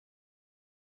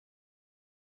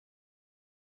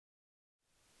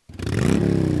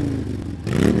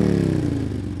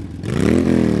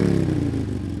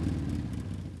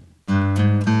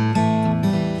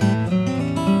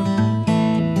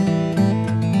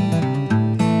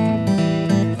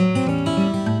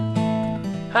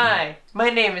My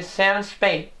name is Sam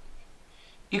Spade.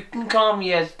 You can call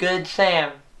me as Good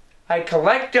Sam. I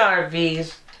collect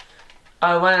RVs.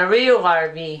 I want a real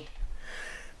RV.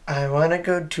 I want to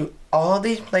go to all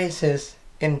these places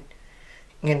in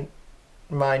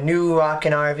my new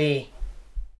rockin' RV.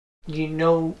 You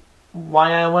know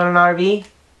why I want an RV?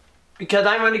 Because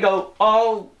I want to go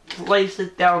all places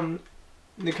down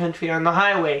the country on the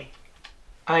highway.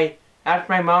 I ask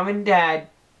my mom and dad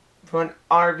for an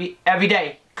RV every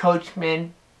day.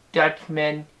 Coachman,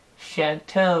 Dutchman,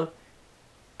 Chateau,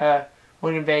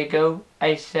 Winnebago.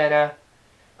 I set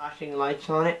flashing lights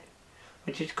on it,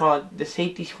 which is called the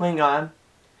safety swing on,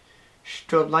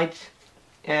 strobe lights,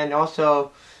 and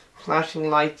also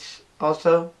flashing lights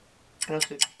also. And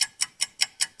also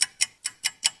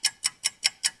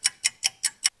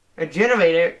a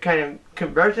generator kind of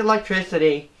converts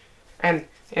electricity and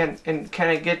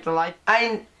kind of get the light.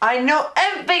 I know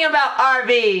everything about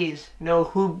RVs. Know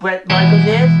who Brett Michaels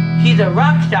is? He's a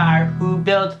rock star who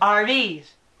builds RVs.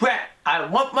 Brett, I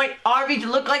want my RV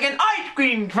to look like an ice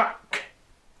cream truck.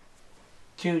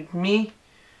 Choose me.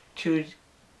 Choose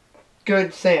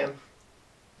Good Sam.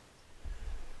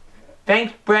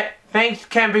 Thanks, Brett. Thanks,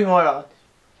 Camping World.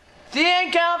 See you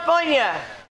in California.